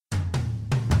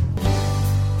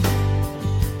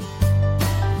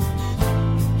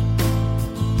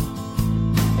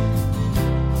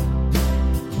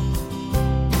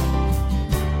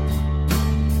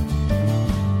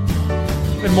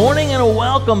and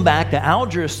welcome back to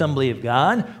Alger Assembly of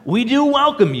God. We do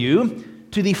welcome you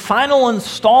to the final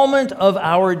installment of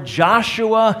our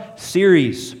Joshua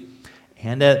series.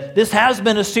 And this has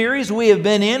been a series we have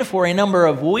been in for a number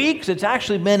of weeks. It's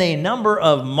actually been a number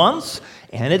of months,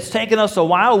 and it's taken us a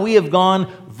while. We have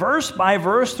gone verse by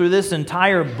verse through this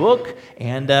entire book,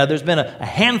 and there's been a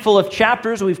handful of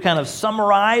chapters. We've kind of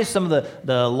summarized some of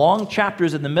the long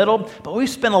chapters in the middle, but we've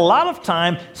spent a lot of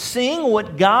time seeing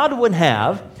what God would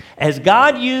have as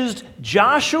God used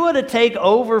Joshua to take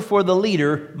over for the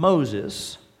leader,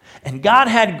 Moses. And God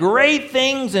had great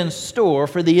things in store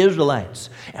for the Israelites.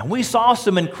 And we saw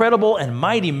some incredible and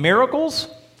mighty miracles.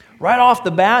 Right off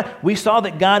the bat, we saw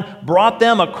that God brought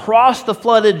them across the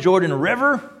flooded Jordan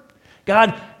River.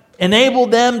 God enabled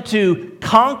them to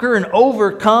conquer and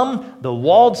overcome the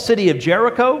walled city of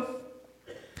Jericho.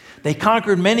 They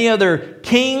conquered many other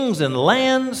kings and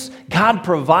lands. God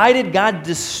provided, God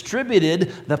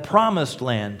distributed the promised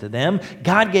land to them.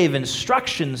 God gave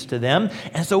instructions to them.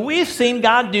 And so we've seen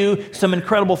God do some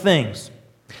incredible things.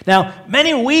 Now,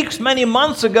 many weeks, many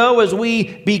months ago, as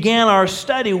we began our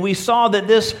study, we saw that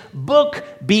this book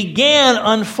began,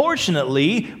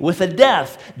 unfortunately, with a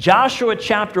death. Joshua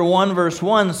chapter 1, verse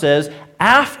 1 says,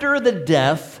 after the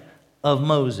death of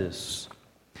Moses.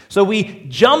 So we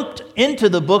jumped into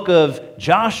the book of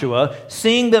Joshua,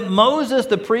 seeing that Moses,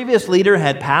 the previous leader,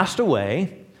 had passed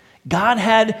away. God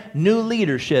had new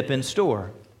leadership in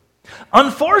store.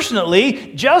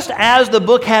 Unfortunately, just as the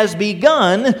book has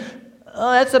begun,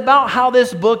 that's about how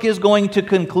this book is going to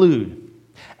conclude.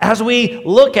 As we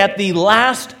look at the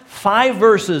last 5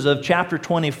 verses of chapter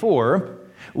 24,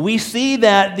 we see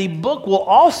that the book will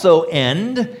also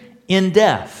end in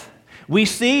death. We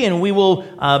see, and we will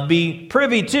be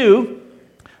privy to,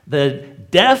 the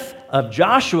death of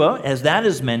Joshua, as that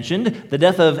is mentioned, the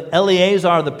death of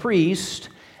Eleazar the priest,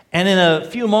 and in a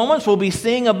few moments we'll be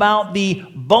seeing about the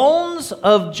bones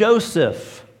of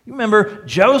Joseph. You remember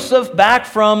Joseph back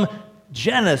from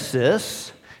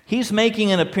Genesis. He's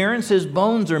making an appearance. His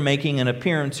bones are making an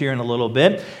appearance here in a little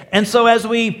bit. And so as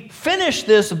we finish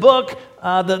this book,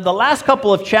 the last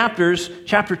couple of chapters,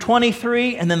 chapter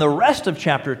 23 and then the rest of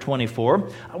chapter 24,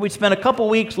 we spent a couple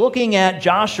weeks looking at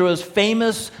Joshua's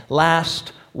famous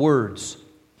last words.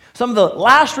 Some of the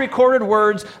last recorded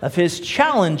words of his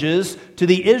challenges to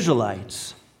the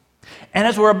Israelites. And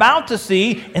as we're about to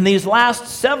see in these last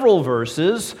several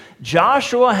verses,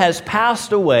 Joshua has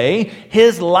passed away.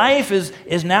 His life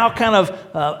is now kind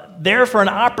of there for an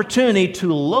opportunity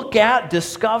to look at,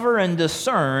 discover, and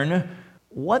discern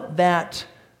what that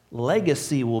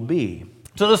legacy will be.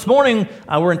 So this morning,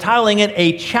 we're entitling it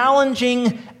A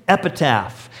Challenging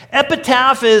Epitaph.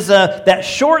 Epitaph is that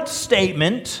short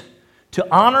statement to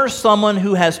honor someone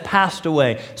who has passed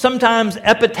away. Sometimes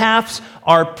epitaphs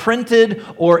are printed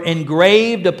or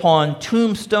engraved upon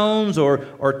tombstones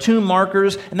or tomb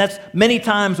markers, and that's many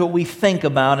times what we think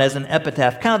about as an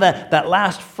epitaph. Kind of that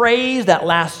last phrase, that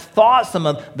last thought, some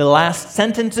of the last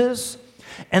sentences.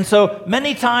 And so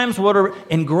many times what are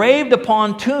engraved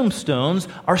upon tombstones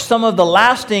are some of the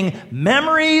lasting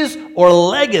memories or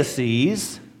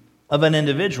legacies of an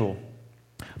individual.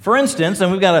 For instance,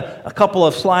 and we've got a couple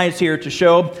of slides here to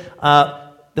show,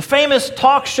 the famous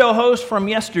talk show host from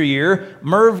yesteryear,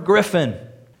 Merv Griffin.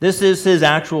 This is his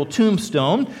actual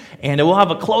tombstone, and we'll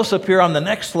have a close-up here on the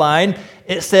next slide.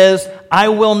 It says, "I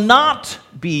will not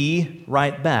be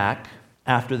right back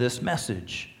after this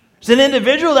message." It's an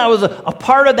individual that was a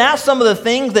part of that, some of the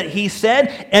things that he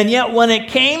said, and yet when it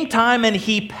came time and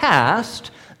he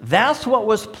passed, that's what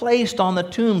was placed on the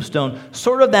tombstone,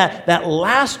 sort of that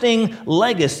lasting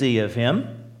legacy of him.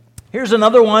 Here's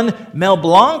another one, Mel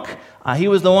Blanc. He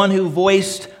was the one who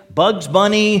voiced Bugs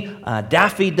Bunny,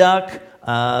 Daffy Duck,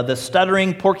 the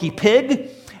stuttering Porky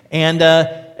Pig. And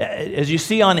as you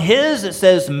see on his, it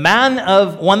says, "Man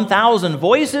of 1,000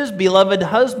 voices, beloved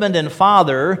husband and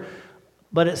father."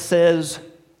 But it says,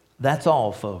 "That's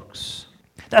all, folks."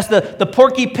 That's the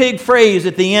Porky Pig phrase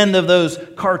at the end of those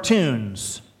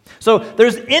cartoons. So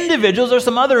there's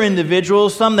some other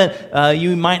individuals, some that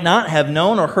you might not have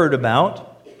known or heard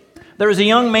about. There was a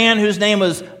young man whose name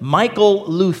was Michael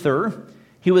Luther.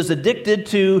 He was addicted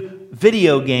to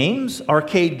video games,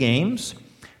 arcade games.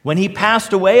 When he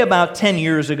passed away about 10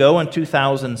 years ago in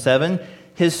 2007,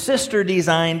 his sister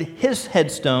designed his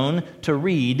headstone to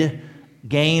read,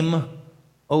 "Game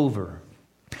Over."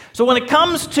 So when it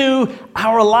comes to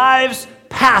our lives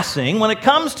passing, when it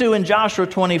comes to, in Joshua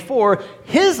 24,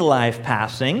 his life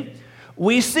passing,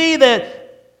 we see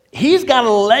that he's got a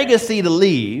legacy to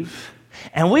leave,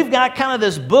 And we've got kind of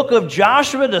this book of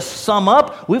Joshua to sum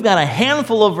up. We've got a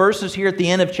handful of verses here at the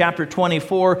end of chapter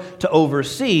 24 to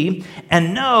oversee,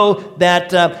 and know that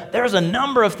there's a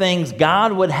number of things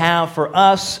God would have for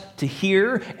us to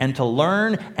hear and to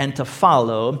learn and to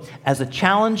follow as a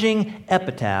challenging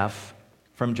epitaph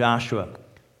from Joshua.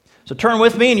 So turn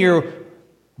with me in your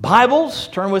Bibles,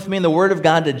 turn with me in the Word of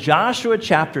God to Joshua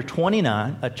chapter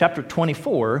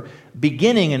 24,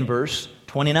 beginning in verse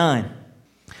 29.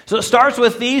 So it starts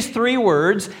with these three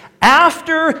words,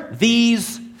 after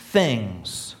these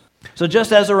things. So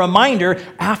just as a reminder,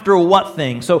 after what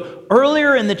things? So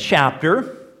earlier in the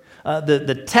chapter,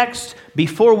 the text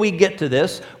before we get to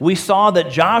this, we saw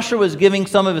that Joshua was giving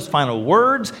some of his final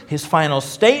words, his final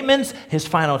statements, his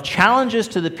final challenges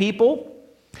to the people.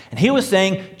 And he was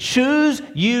saying, choose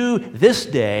you this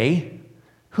day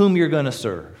whom you're going to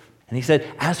serve. And he said,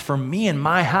 as for me and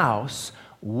my house,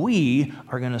 we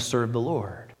are going to serve the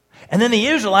Lord. And then the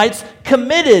Israelites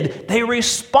committed, they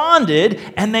responded,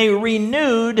 and they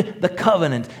renewed the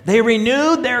covenant. They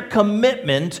renewed their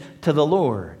commitment to the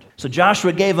Lord. So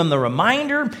Joshua gave them the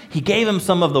reminder, he gave them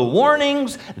some of the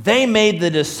warnings, they made the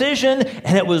decision,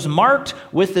 and it was marked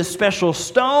with this special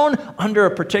stone under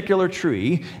a particular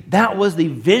tree. That was the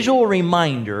visual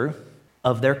reminder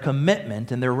of their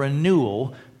commitment and their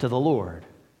renewal to the Lord.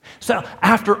 So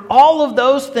after all of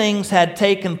those things had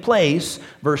taken place,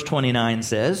 verse 29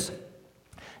 says,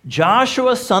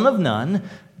 Joshua, son of Nun,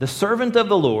 the servant of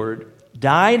the Lord,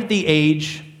 died at the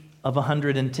age of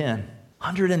 110.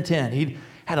 110. He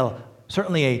had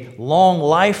certainly a long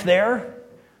life there,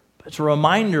 but it's a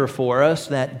reminder for us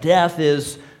that death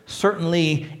is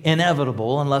certainly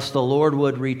inevitable unless the Lord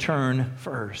would return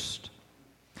first.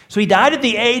 So he died at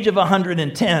the age of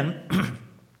 110.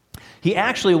 He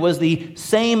actually was the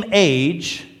same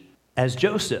age as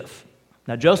Joseph.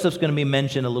 Now, Joseph's going to be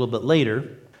mentioned a little bit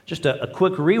later. Just a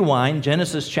quick rewind,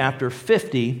 Genesis chapter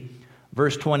 50,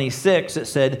 verse 26, it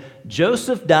said,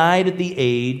 Joseph died at the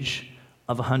age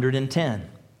of 110.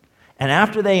 And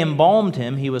after they embalmed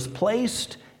him, he was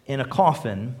placed in a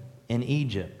coffin in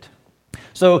Egypt.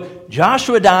 So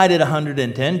Joshua died at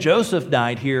 110. Joseph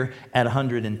died here at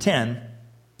 110.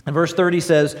 And verse 30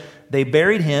 says, they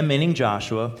buried him, meaning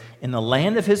Joshua, in the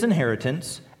land of his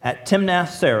inheritance at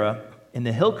Timnath-Serah in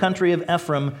the hill country of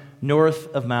Ephraim, north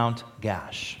of Mount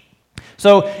Gash.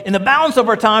 So in the balance of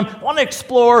our time, I want to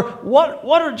explore what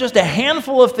are just a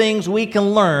handful of things we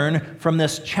can learn from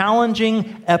this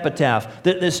challenging epitaph,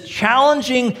 this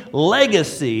challenging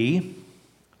legacy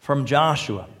from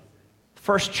Joshua.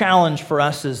 First challenge for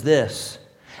us is this.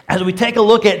 As we take a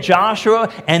look at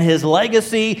Joshua and his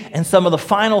legacy and some of the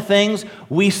final things,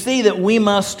 we see that we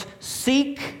must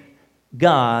seek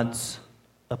God's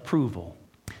approval.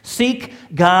 Seek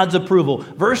God's approval.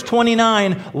 Verse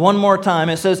 29, one more time,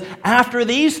 it says, after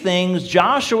these things,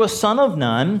 Joshua, son of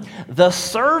Nun, the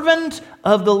servant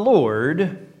of the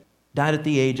Lord, died at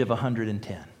the age of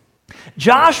 110.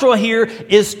 Joshua here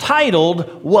is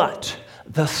titled what?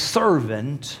 The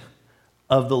servant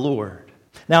of the Lord.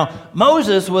 Now,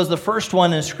 Moses was the first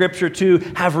one in Scripture to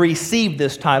have received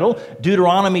this title.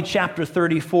 Deuteronomy chapter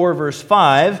 34, verse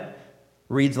 5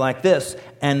 reads like this,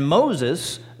 and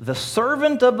Moses, the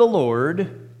servant of the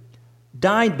Lord,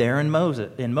 died there in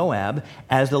Moab,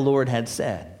 as the Lord had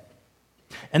said.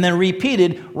 And then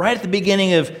repeated right at the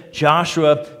beginning of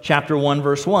Joshua chapter 1,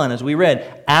 verse 1, as we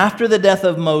read, after the death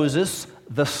of Moses,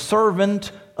 the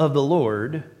servant of the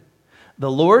Lord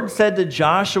said to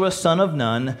Joshua, son of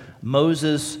Nun,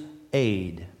 Moses'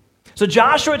 aide. So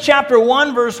Joshua chapter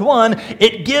 1, verse 1,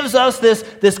 it gives us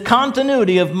this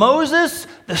continuity of Moses,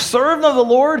 the servant of the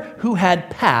Lord, who had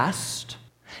passed,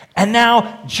 and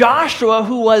now Joshua,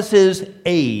 who was his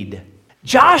aide.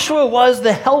 Joshua was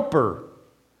the helper.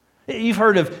 You've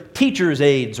heard of teacher's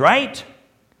aides, right?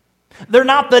 They're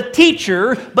not the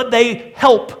teacher, but they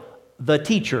help the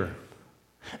teacher.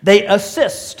 They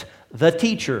assist the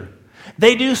teacher.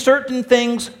 They do certain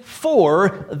things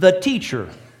for the teacher.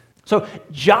 So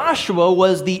Joshua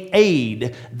was the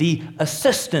aide, the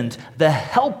assistant, the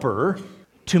helper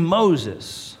to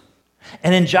Moses.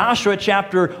 And in Joshua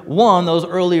chapter 1, those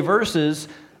early verses,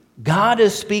 God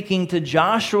is speaking to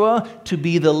Joshua to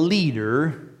be the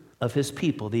leader of his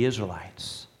people, the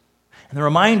Israelites. And the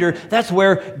reminder, that's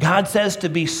where God says to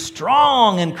be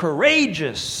strong and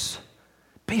courageous.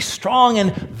 Be strong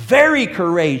and very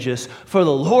courageous, for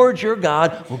the Lord your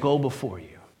God will go before you.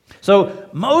 So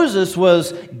Moses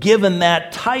was given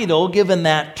that title, given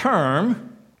that term.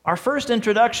 Our first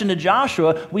introduction to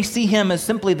Joshua, we see him as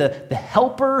simply the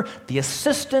helper, the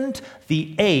assistant,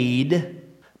 the aide.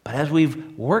 But as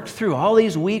we've worked through all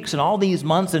these weeks and all these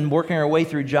months and working our way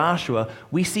through Joshua,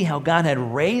 we see how God had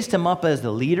raised him up as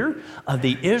the leader of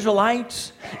the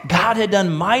Israelites. God had done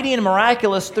mighty and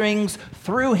miraculous things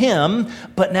through him,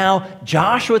 but now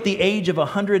Joshua at the age of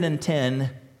 110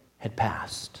 had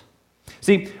passed.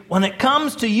 See, when it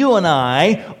comes to you and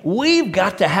I, we've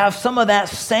got to have some of that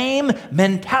same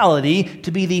mentality to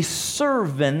be the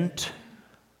servant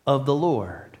of the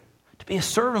Lord. To be a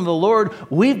servant of the Lord,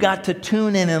 we've got to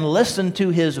tune in and listen to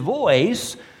his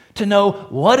voice to know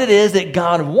what it is that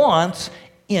God wants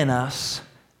in us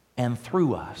and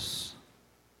through us.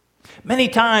 Many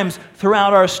times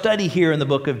throughout our study here in the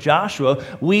book of Joshua,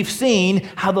 we've seen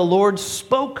how the Lord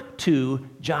spoke to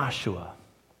Joshua.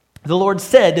 The Lord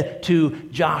said to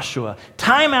Joshua,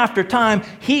 time after time,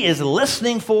 he is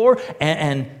listening for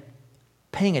and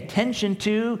paying attention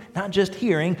to, not just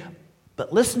hearing,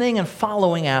 but listening and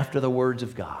following after the words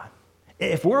of God.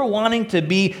 If we're wanting to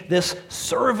be this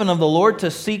servant of the Lord,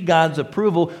 to seek God's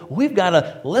approval, we've got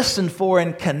to listen for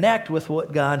and connect with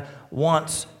what God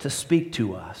wants to speak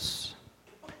to us.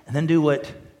 And then do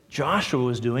what Joshua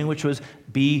was doing, which was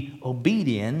be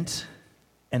obedient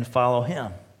and follow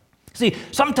him. See,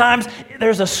 sometimes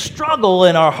there's a struggle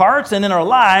in our hearts and in our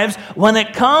lives when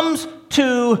it comes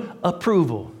to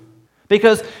approval.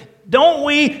 Because don't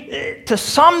we, to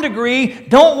some degree,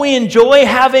 don't we enjoy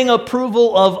having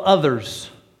approval of others?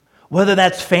 Whether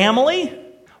that's family,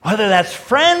 whether that's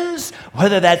friends,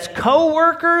 whether that's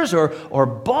co-workers or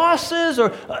bosses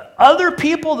or other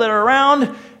people that are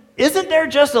around, isn't there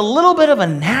just a little bit of a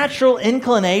natural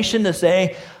inclination to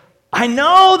say, I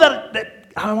know that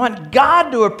I want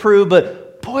God to approve,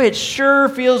 but boy, it sure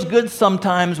feels good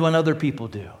sometimes when other people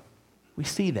do. We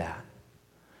see that.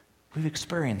 We've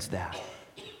experienced that.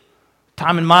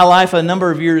 Time in my life a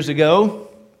number of years ago,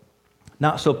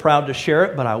 not so proud to share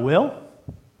it, but I will.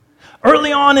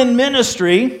 Early on in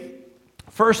ministry,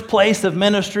 first place of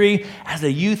ministry as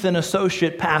a youth and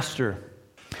associate pastor.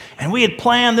 And we had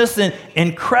planned this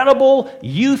incredible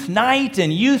youth night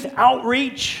and youth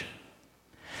outreach,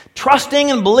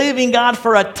 trusting and believing God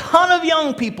for a ton of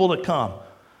young people to come.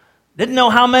 Didn't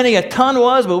know how many a ton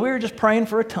was, but we were just praying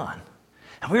for a ton.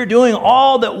 And we were doing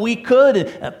all that we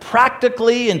could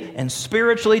practically and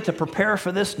spiritually to prepare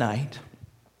for this night.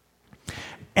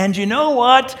 And you know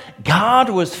what? God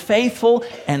was faithful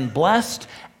and blessed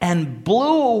and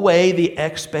blew away the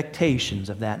expectations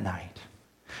of that night.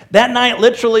 That night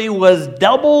literally was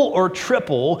double or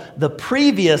triple the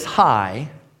previous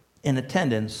high in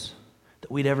attendance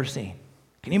that we'd ever seen.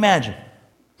 Can you imagine?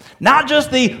 Not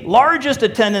just the largest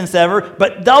attendance ever,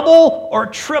 but double or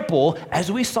triple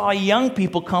as we saw young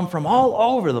people come from all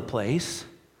over the place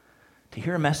to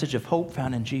hear a message of hope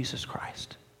found in Jesus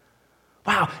Christ.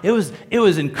 Wow, it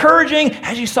was encouraging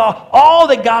as you saw all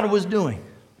that God was doing.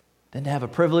 Then to have a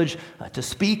privilege to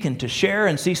speak and to share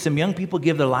and see some young people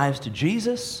give their lives to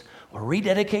Jesus or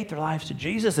rededicate their lives to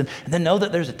Jesus, and then know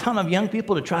that there's a ton of young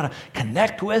people to try to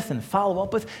connect with and follow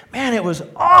up with. Man, it was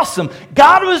awesome.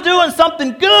 God was doing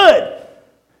something good.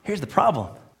 Here's the problem.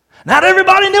 Not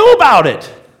everybody knew about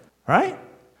it, right?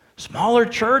 Smaller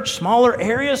church, smaller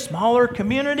area, smaller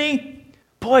community.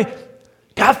 Boy,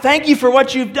 God, thank you for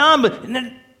what you've done, but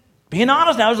then, being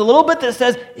honest now, there's a little bit that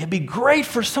says it'd be great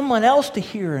for someone else to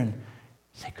hear and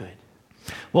say good.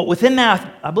 Well, within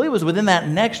that, I believe it was within that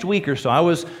next week or so, I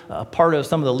was a part of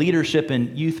some of the leadership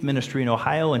in youth ministry in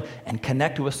Ohio and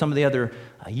connected with some of the other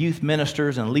youth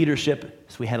ministers and leadership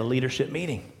as we had a leadership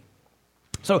meeting.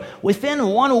 So within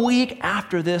 1 week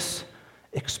after this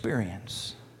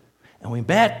experience, and we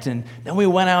met, and then we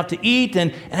went out to eat,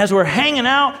 and as we're hanging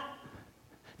out,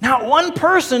 not one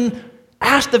person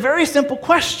asked the very simple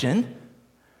question,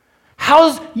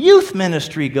 how's youth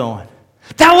ministry going?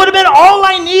 That would have been all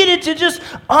I needed to just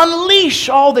unleash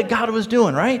all that God was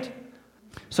doing, right?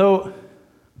 So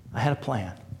I had a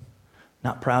plan.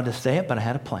 Not proud to say it, but I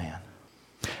had a plan.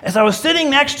 As I was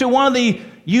sitting next to one of the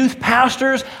youth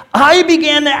pastors, I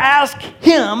began to ask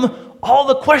him all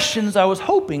the questions I was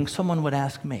hoping someone would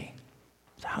ask me.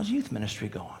 So how's youth ministry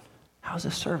going? How's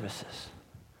the services?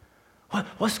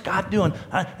 What's God doing?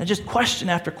 And just question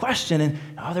after question, and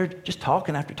they're just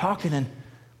talking after talking, and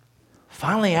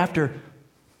finally, after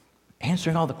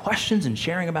answering all the questions and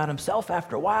sharing about himself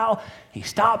after a while, he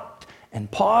stopped and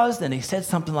paused, and he said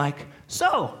something like,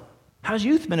 so, how's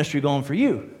youth ministry going for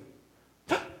you?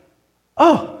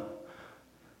 Oh,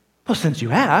 well, since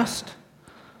you asked,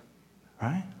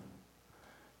 right?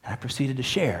 And I proceeded to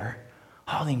share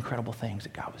all the incredible things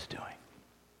that God was doing.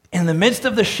 In the midst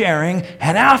of the sharing,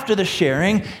 and after the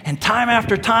sharing, and time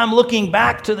after time looking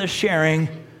back to the sharing,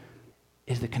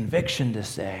 is the conviction to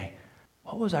say,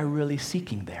 what was I really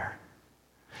seeking there?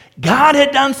 God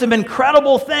had done some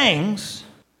incredible things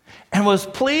and was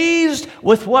pleased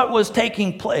with what was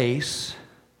taking place,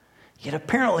 yet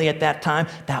apparently at that time,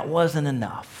 that wasn't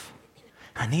enough.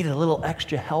 I needed a little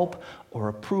extra help or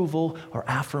approval or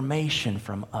affirmation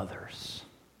from others.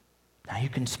 Now you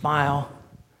can smile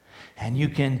and you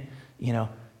can,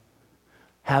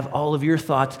 have all of your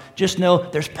thoughts. Just know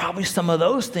there's probably some of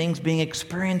those things being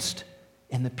experienced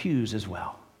in the pews as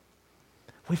well.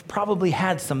 We've probably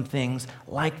had some things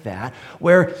like that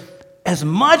where as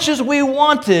much as we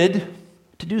wanted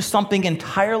to do something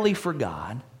entirely for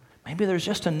God, maybe there's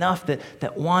just enough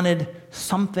that wanted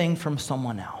something from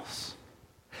someone else.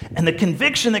 And the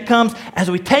conviction that comes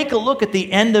as we take a look at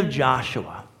the end of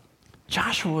Joshua.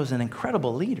 Joshua was an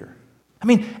incredible leader. I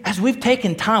mean, as we've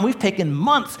taken time, we've taken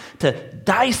months to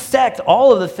dissect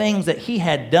all of the things that he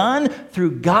had done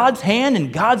through God's hand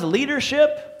and God's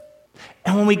leadership.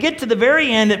 And when we get to the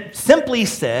very end, it simply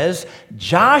says,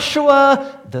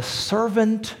 Joshua, the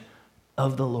servant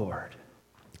of the Lord.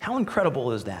 How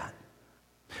incredible is that?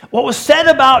 What was said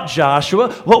about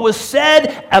Joshua, what was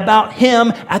said about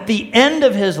him at the end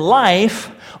of his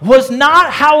life was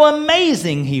not how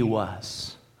amazing he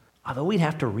was. Although we'd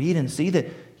have to read and see that,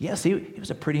 yes, he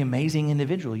was a pretty amazing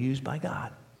individual used by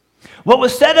God. What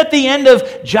was said at the end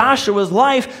of Joshua's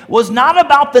life was not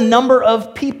about the number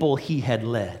of people he had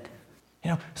led.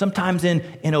 Sometimes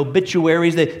in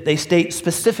obituaries, they state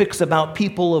specifics about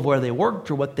people of where they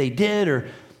worked or what they did. Or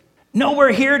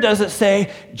nowhere here does it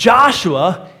say,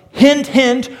 Joshua, hint,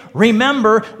 hint,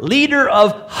 remember, leader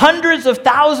of hundreds of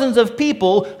thousands of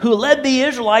people who led the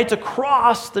Israelites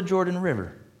across the Jordan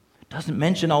River. It doesn't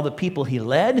mention all the people he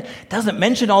led. It doesn't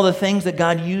mention all the things that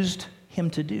God used him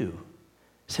to do.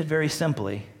 It said very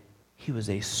simply, he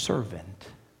was a servant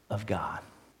of God.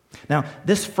 Now,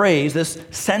 this phrase, this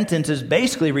sentence is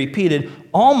basically repeated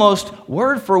almost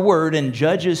word for word in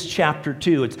Judges chapter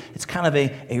 2. It's kind of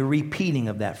a repeating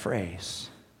of that phrase.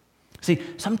 See,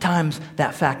 sometimes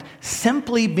that fact,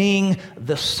 simply being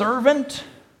the servant,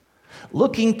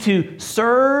 looking to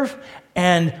serve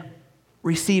and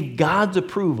receive God's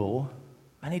approval,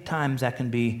 many times that can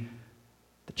be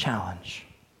the challenge.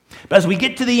 But as we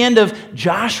get to the end of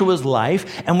Joshua's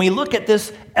life and we look at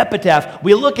this epitaph,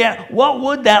 we look at what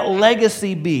would that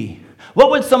legacy be?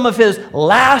 What would some of his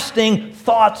lasting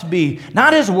thoughts be?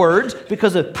 Not his words,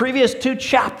 because the previous 2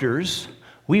 chapters,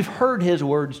 we've heard his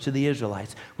words to the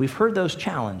Israelites. We've heard those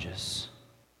challenges.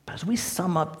 But as we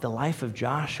sum up the life of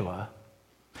Joshua,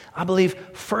 I believe,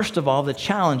 first of all, the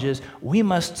challenge is we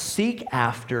must seek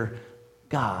after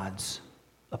God's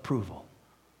approval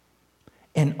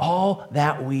in all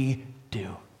that we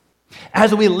do.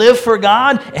 As we live for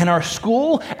God in our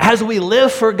school, as we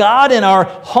live for God in our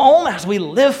home, as we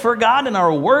live for God in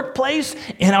our workplace,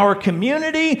 in our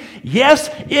community, yes,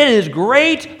 it is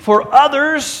great for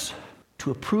others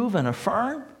to approve and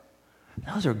affirm.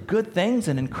 Those are good things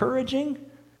and encouraging.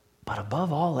 But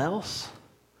above all else,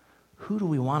 who do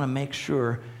we want to make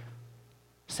sure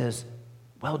says,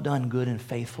 well done, good and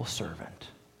faithful servant?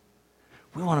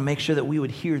 We want to make sure that we would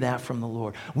hear that from the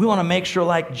Lord. We want to make sure,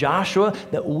 like Joshua,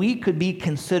 that we could be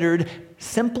considered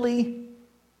simply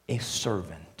a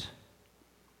servant.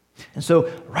 And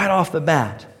so, right off the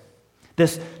bat,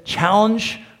 this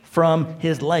challenge from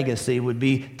his legacy would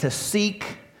be to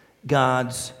seek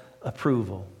God's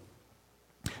approval.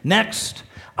 Next,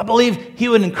 I believe he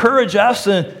would encourage us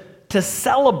to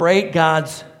celebrate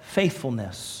God's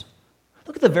faithfulness.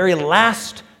 Look at the very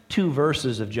last 2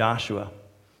 verses of Joshua.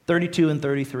 32 and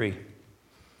 33. It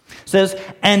says,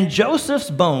 and Joseph's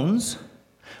bones,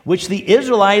 which the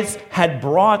Israelites had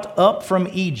brought up from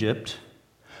Egypt,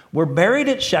 were buried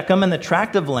at Shechem in the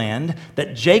tract of land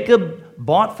that Jacob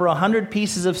bought for 100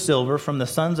 pieces of silver from the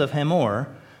sons of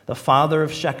Hamor, the father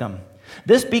of Shechem.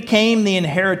 This became the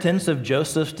inheritance of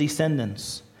Joseph's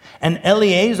descendants. And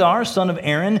Eleazar, son of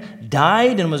Aaron,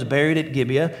 died and was buried at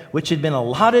Gibeah, which had been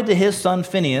allotted to his son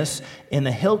Phinehas in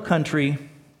the hill country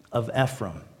of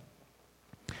Ephraim.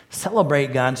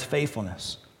 Celebrate God's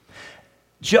faithfulness.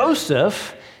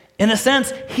 Joseph, in a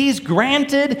sense, he's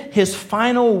granted his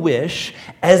final wish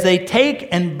as they take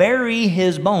and bury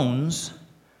his bones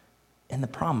in the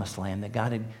promised land that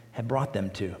God had brought them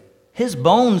to. His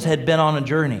bones had been on a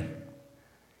journey.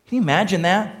 Can you imagine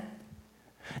that?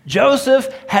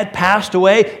 Joseph had passed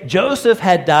away. Joseph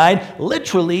had died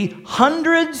literally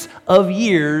hundreds of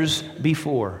years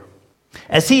before.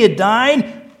 As he had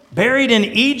died, buried in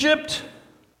Egypt,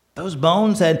 those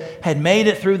bones had made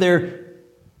it through their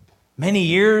many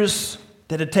years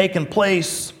that had taken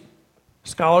place.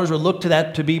 Scholars would look to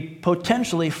that to be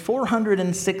potentially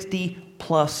 460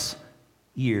 plus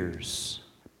years.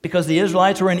 Because the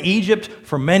Israelites were in Egypt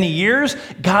for many years.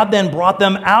 God then brought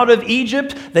them out of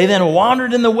Egypt. They then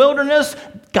wandered in the wilderness.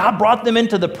 God brought them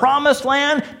into the promised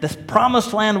land. The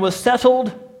promised land was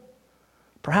settled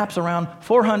perhaps around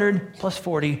 400 plus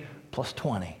 40 plus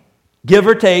 20. Give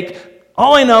or take.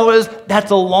 All I know is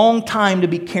that's a long time to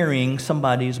be carrying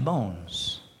somebody's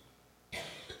bones.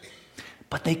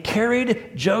 But they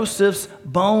carried Joseph's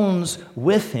bones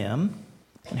with him.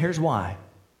 And here's why.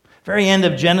 Very end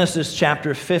of Genesis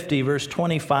chapter 50, verse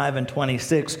 25 and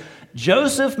 26,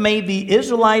 Joseph made the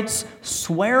Israelites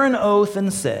swear an oath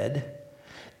and said,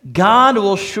 God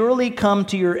will surely come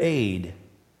to your aid,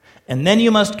 and then you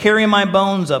must carry my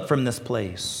bones up from this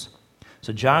place.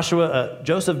 So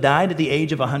Joseph died at the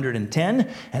age of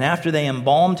 110, and after they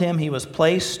embalmed him, he was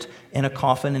placed in a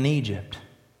coffin in Egypt.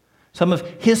 Some of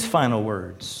his final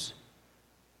words.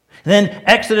 Then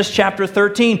Exodus chapter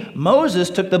 13, Moses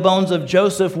took the bones of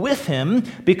Joseph with him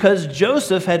because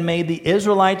Joseph had made the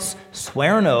Israelites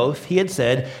swear an oath. He had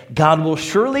said, God will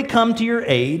surely come to your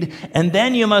aid, and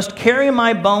then you must carry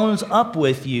my bones up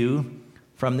with you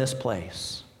from this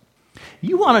place.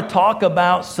 You want to talk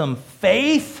about some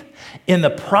faith in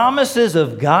the promises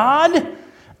of God?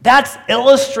 That's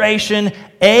illustration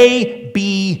A,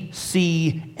 B,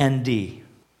 C, and D.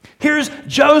 Here's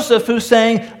Joseph who's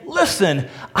saying, listen,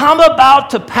 I'm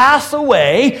about to pass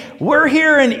away. We're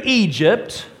here in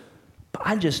Egypt. But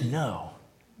I just know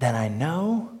that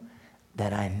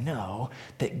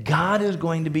God is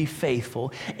going to be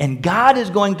faithful. And God is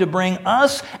going to bring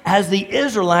us as the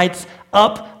Israelites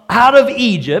up out of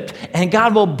Egypt. And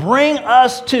God will bring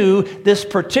us to this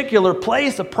particular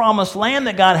place, the promised land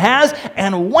that God has.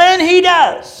 And when He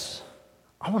does,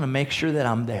 I want to make sure that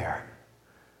I'm there.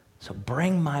 So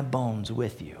bring my bones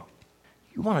with you.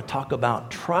 You want to talk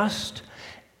about trust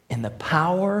in the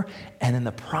power and in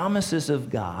the promises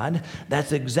of God?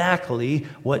 That's exactly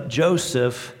what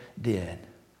Joseph did.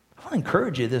 I want to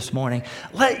encourage you this morning.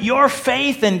 Let your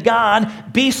faith in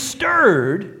God be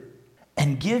stirred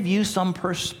and give you some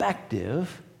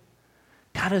perspective.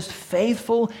 God is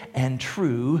faithful and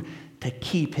true to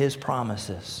keep His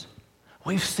promises.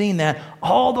 We've seen that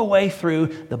all the way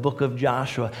through the book of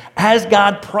Joshua. As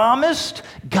God promised,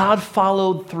 God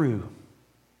followed through.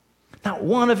 Not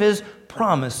one of His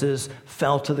promises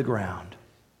fell to the ground.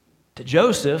 To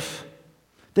Joseph,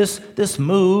 this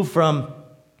move from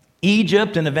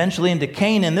Egypt and eventually into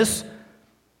Canaan, this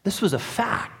was a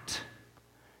fact.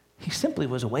 He simply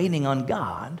was waiting on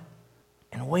God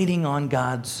and waiting on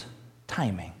God's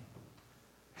timing.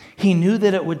 He knew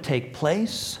that it would take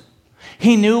place.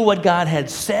 He knew what God had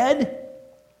said,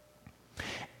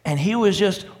 and he was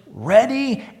just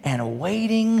ready and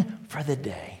waiting for the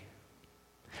day.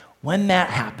 When that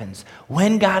happens,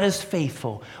 when God is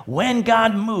faithful, when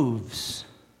God moves,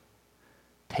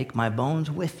 take my bones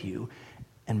with you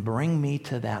and bring me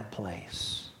to that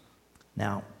place.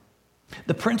 Now,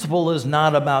 the principle is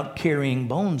not about carrying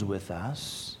bones with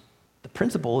us. The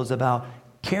principle is about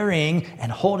carrying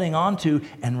and holding on to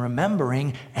and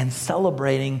remembering and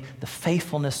celebrating the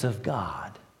faithfulness of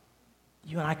God.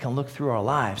 You and I can look through our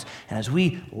lives, and as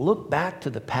we look back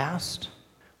to the past,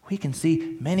 we can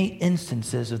see many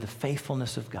instances of the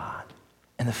faithfulness of God.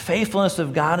 And the faithfulness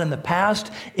of God in the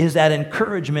past is that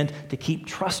encouragement to keep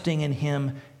trusting in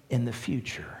Him in the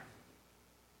future.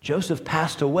 Joseph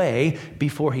passed away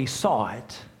before he saw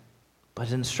it, but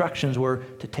his instructions were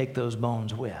to take those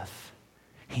bones with.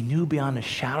 He knew beyond a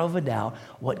shadow of a doubt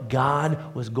what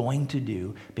God was going to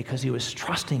do because he was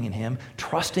trusting in Him,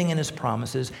 trusting in His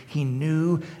promises. He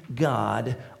knew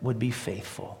God would be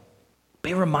faithful.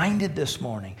 Be reminded this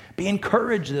morning. Be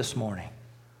encouraged this morning.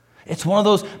 It's one of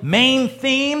those main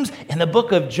themes in the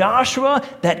book of Joshua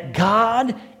that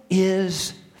God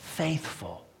is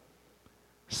faithful.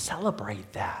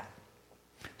 Celebrate that.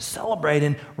 Celebrate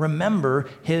and remember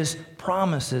His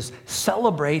promises.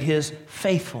 Celebrate His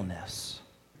faithfulness.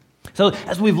 So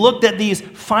as we've looked at these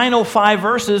final 5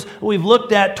 verses, we've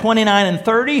looked at 29 and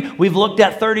 30, we've looked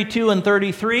at 32 and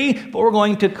 33, but we're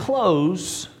going to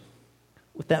close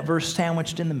with that verse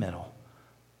sandwiched in the middle.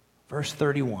 Verse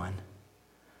 31.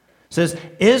 It says,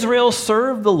 Israel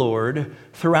served the Lord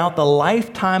throughout the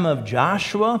lifetime of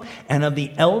Joshua and of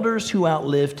the elders who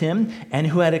outlived him and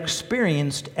who had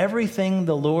experienced everything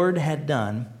the Lord had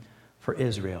done for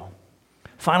Israel.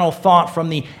 Final thought from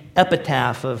the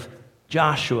epitaph of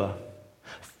Joshua.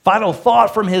 Final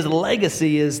thought from his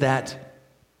legacy is that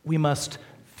we must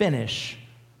finish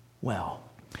well.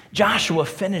 Joshua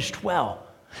finished well.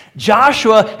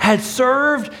 Joshua had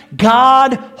served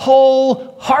God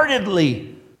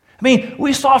wholeheartedly. I mean,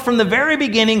 we saw from the very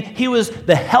beginning, he was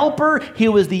the helper, he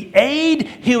was the aid,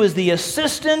 he was the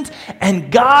assistant,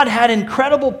 and God had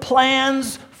incredible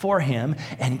plans for him,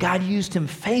 and God used him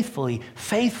faithfully,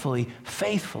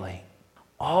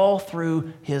 all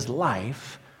through his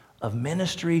life of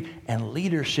ministry and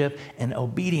leadership and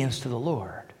obedience to the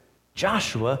Lord.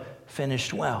 Joshua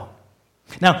finished well.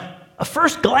 Now, a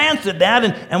first glance at that,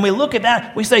 and we look at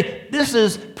that, we say, this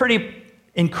is pretty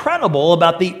incredible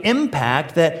about the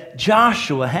impact that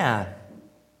Joshua had.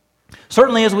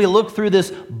 Certainly, as we look through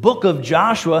this book of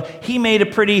Joshua, he made a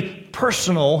pretty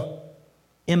personal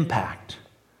impact.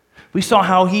 We saw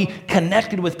how he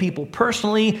connected with people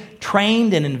personally,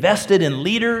 trained and invested in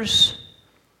leaders.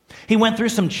 He went through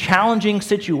some challenging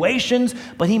situations,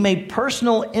 but he made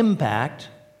personal impact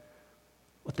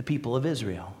with the people of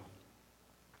Israel.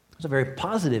 It was a very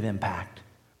positive impact.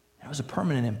 It was a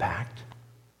permanent impact.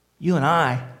 You and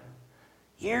I,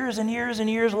 years and years and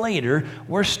years later,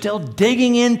 we're still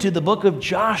digging into the book of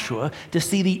Joshua to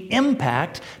see the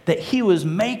impact that he was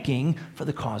making for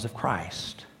the cause of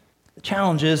Christ. The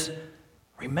challenge is,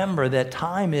 remember that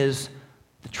time is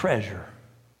the treasure.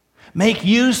 Make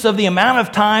use of the amount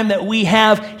of time that we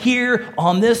have here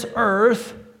on this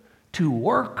earth to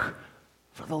work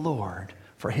for the Lord,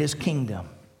 for his kingdom.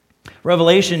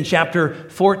 Revelation chapter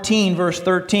 14, verse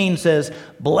 13 says,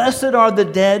 "Blessed are the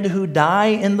dead who die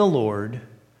in the Lord,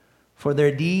 for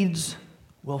their deeds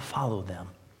will follow them."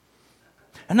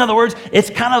 In other words, it's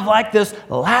kind of like this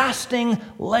lasting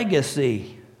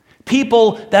legacy.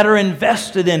 People that are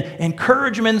invested in,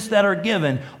 encouragements that are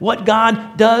given, what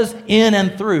God does in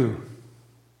and through.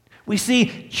 We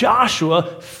see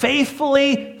Joshua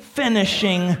faithfully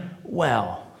finishing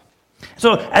well.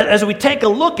 So as we take a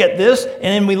look at this, and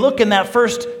then we look in that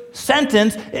first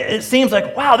sentence, it seems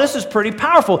like, wow, this is pretty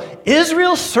powerful.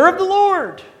 Israel served the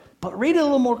Lord. But read it a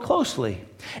little more closely.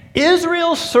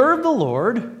 Israel served the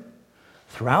Lord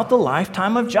throughout the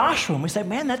lifetime of Joshua. And we say,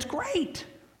 man, that's great.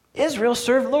 Israel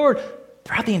served the Lord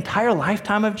throughout the entire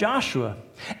lifetime of Joshua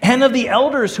and of the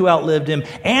elders who outlived him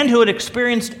and who had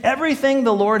experienced everything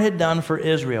the Lord had done for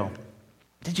Israel.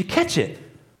 Did you catch it?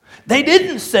 They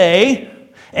didn't say,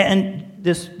 and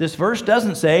this verse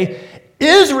doesn't say,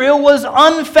 Israel was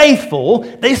unfaithful.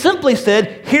 They simply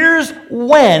said, here's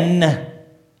when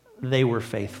they were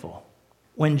faithful.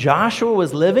 When Joshua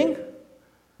was living,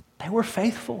 they were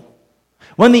faithful.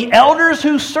 When the elders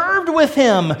who served with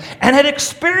him and had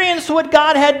experienced what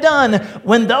God had done,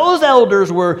 when those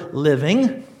elders were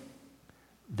living,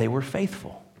 they were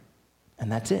faithful.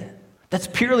 And that's it. That's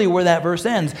purely where that verse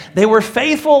ends. They were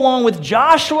faithful along with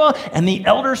Joshua and the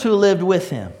elders who lived with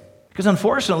him. Because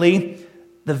unfortunately,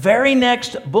 the very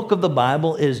next book of the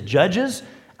Bible is Judges.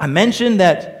 I mentioned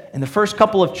that in the first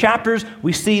couple of chapters,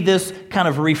 we see this kind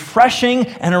of refreshing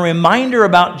and a reminder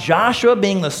about Joshua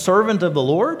being the servant of the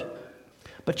Lord.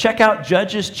 But check out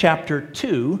Judges chapter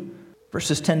 2,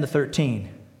 verses 10 to 13.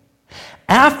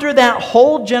 After that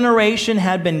whole generation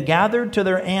had been gathered to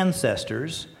their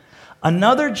ancestors,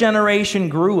 another generation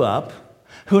grew up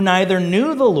who neither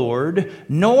knew the Lord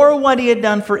nor what he had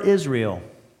done for Israel.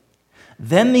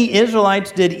 Then the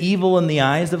Israelites did evil in the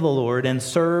eyes of the Lord and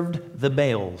served the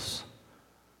Baals,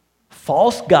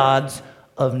 false gods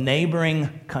of neighboring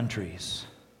countries.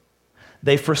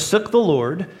 They forsook the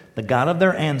Lord, the God of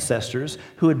their ancestors,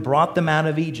 who had brought them out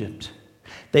of Egypt.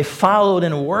 They followed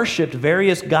and worshipped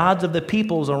various gods of the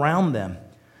peoples around them.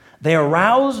 They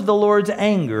aroused the Lord's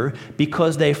anger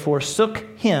because they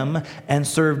forsook him and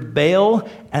served Baal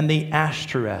and the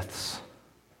Ashtoreths.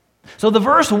 So the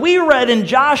verse we read in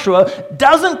Joshua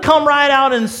doesn't come right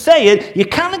out and say it. You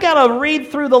kind of got to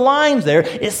read through the lines there.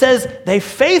 It says they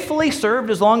faithfully served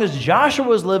as long as Joshua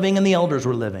was living and the elders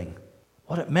were living.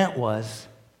 What it meant was,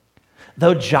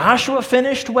 though Joshua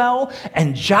finished well,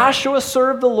 and Joshua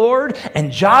served the Lord,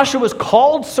 and Joshua was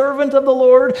called servant of the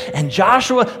Lord, and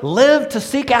Joshua lived to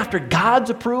seek after God's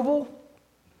approval,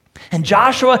 and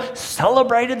Joshua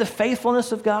celebrated the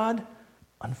faithfulness of God,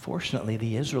 unfortunately,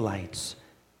 the Israelites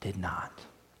did not.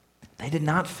 They did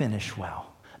not finish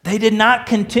well. They did not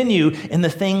continue in the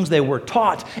things they were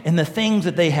taught, in the things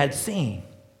that they had seen.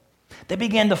 They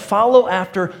began to follow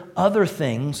after other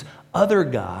things, other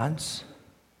gods.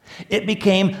 It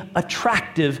became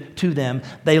attractive to them.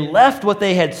 They left what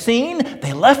they had seen.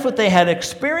 They left what they had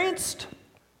experienced.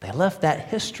 They left that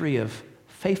history of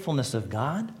faithfulness of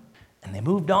God, and they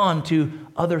moved on to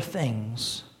other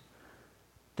things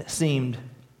that seemed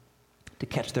to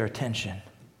catch their attention.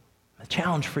 The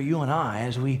challenge for you and I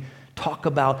as we talk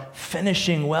about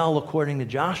finishing well according to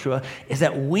Joshua is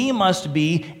that we must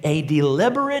be a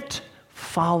deliberate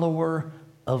follower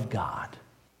of God.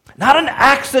 Not an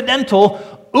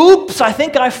accidental oops, I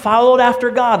think I followed after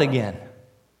God again.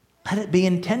 Let it be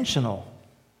intentional.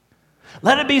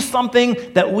 Let it be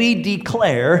something that we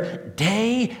declare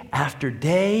day after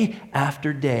day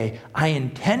after day. I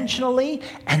intentionally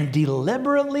and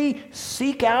deliberately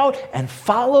seek out and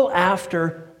follow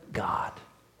after God,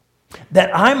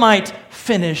 that I might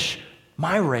finish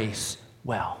my race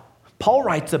well. Paul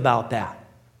writes about that.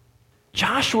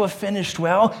 Joshua finished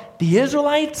well. The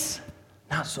Israelites,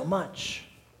 not so much.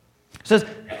 It says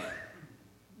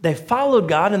they followed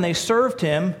God and they served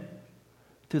him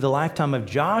through the lifetime of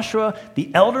Joshua, the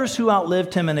elders who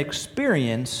outlived him and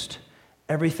experienced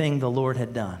everything the Lord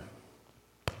had done.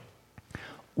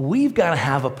 We've got to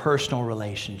have a personal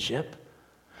relationship.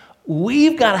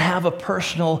 We've got to have a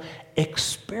personal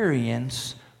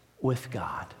experience with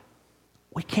God.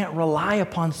 We can't rely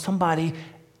upon somebody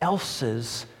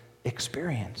else's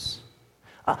experience.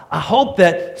 I hope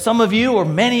that some of you or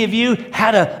many of you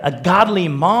had a godly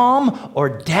mom or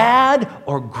dad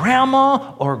or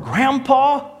grandma or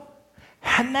grandpa,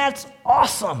 and that's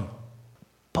awesome.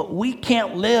 But we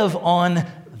can't live on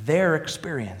their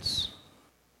experience.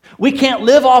 We can't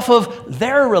live off of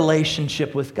their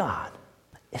relationship with God.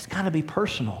 It's got to be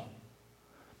personal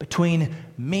between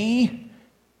me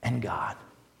and God.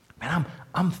 Man,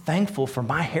 I'm thankful for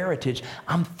my heritage.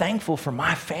 I'm thankful for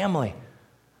my family.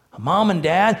 A mom and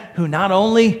dad who not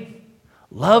only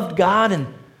loved God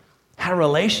and had a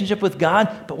relationship with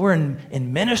God, but were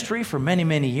in ministry for many,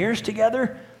 many years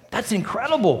together. That's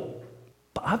incredible.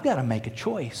 But I've got to make a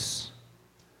choice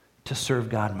to serve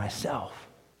God myself.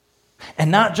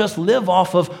 And not just live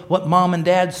off of what mom and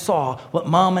dad saw, what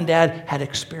mom and dad had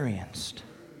experienced.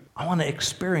 I want to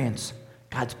experience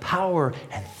God's power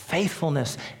and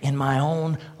faithfulness in my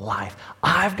own life.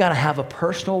 I've got to have a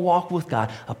personal walk with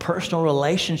God, a personal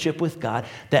relationship with God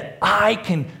that I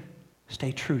can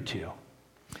stay true to.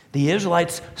 The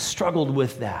Israelites struggled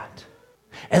with that.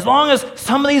 As long as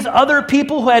some of these other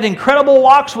people who had incredible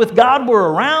walks with God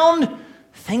were around,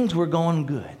 things were going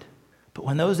good. But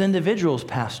when those individuals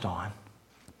passed on,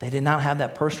 they did not have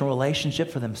that personal relationship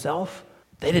for themselves.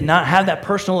 They did not have that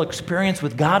personal experience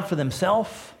with God for themselves.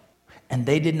 And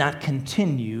they did not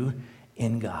continue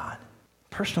in God.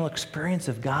 Personal experience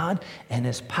of God and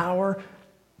his power,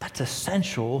 that's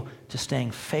essential to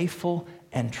staying faithful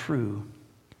and true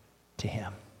to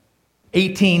him.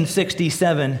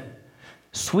 1867,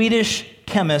 Swedish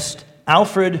chemist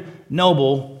Alfred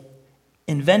Nobel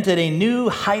invented a new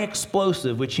high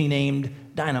explosive which he named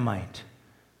dynamite.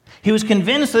 He was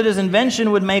convinced that his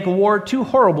invention would make war too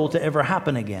horrible to ever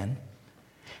happen again.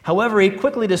 However, he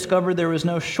quickly discovered there was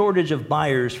no shortage of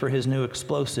buyers for his new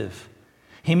explosive.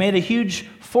 He made a huge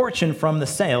fortune from the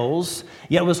sales,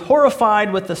 yet was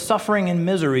horrified with the suffering and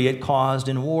misery it caused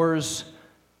in wars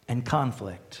and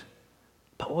conflict.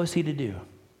 But what was he to do?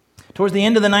 Towards the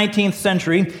end of the 19th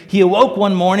century, he awoke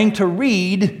one morning to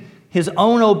read his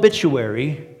own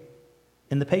obituary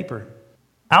in the paper.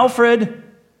 Alfred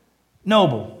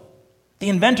Nobel, the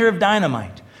inventor of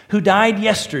dynamite, who died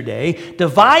yesterday,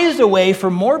 devised a way for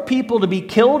more people to be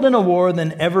killed in a war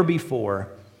than ever before.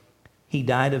 He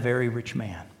died a very rich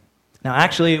man. Now,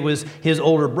 actually, it was his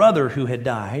older brother who had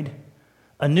died.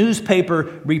 A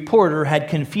newspaper reporter had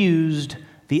confused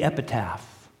the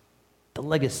epitaph, the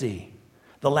legacy,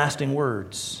 the lasting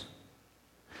words.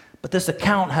 But this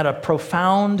account had a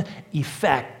profound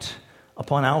effect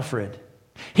upon Alfred.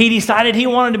 He decided he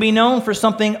wanted to be known for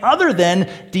something other than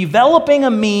developing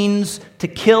a means to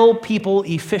kill people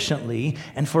efficiently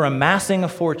and for amassing a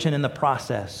fortune in the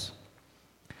process.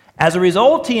 As a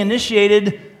result, he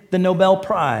initiated the Nobel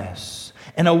Prize,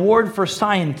 an award for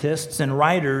scientists and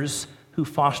writers who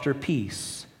foster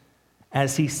peace.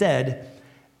 As he said,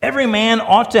 every man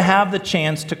ought to have the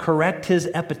chance to correct his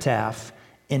epitaph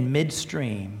in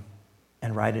midstream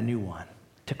and write a new one.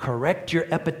 To correct your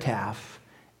epitaph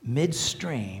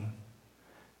midstream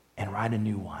and write a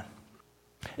new one.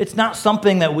 It's not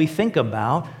something that we think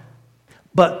about,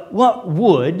 but what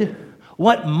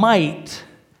might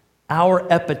our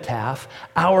epitaph,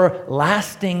 our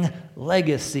lasting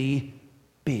legacy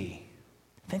be?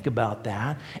 Think about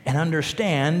that and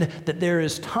understand that there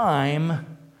is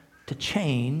time to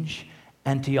change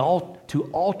and to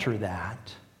alter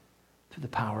that through the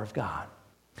power of God.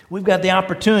 We've got the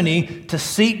opportunity to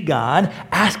seek God,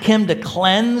 ask him to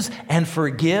cleanse and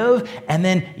forgive, and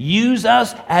then use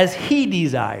us as he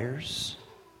desires,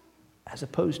 as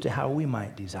opposed to how we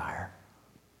might desire.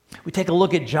 We take a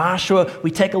look at Joshua,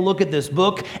 we take a look at this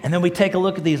book, and then we take a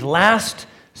look at these last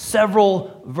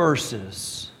several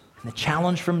verses. And the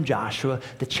challenge from Joshua,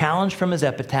 the challenge from his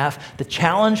epitaph, the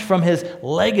challenge from his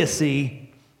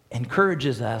legacy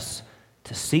encourages us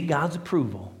to seek God's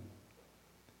approval,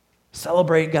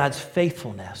 celebrate God's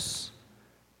faithfulness,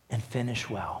 and finish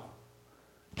well.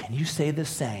 Can you say the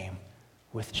same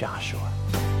with Joshua?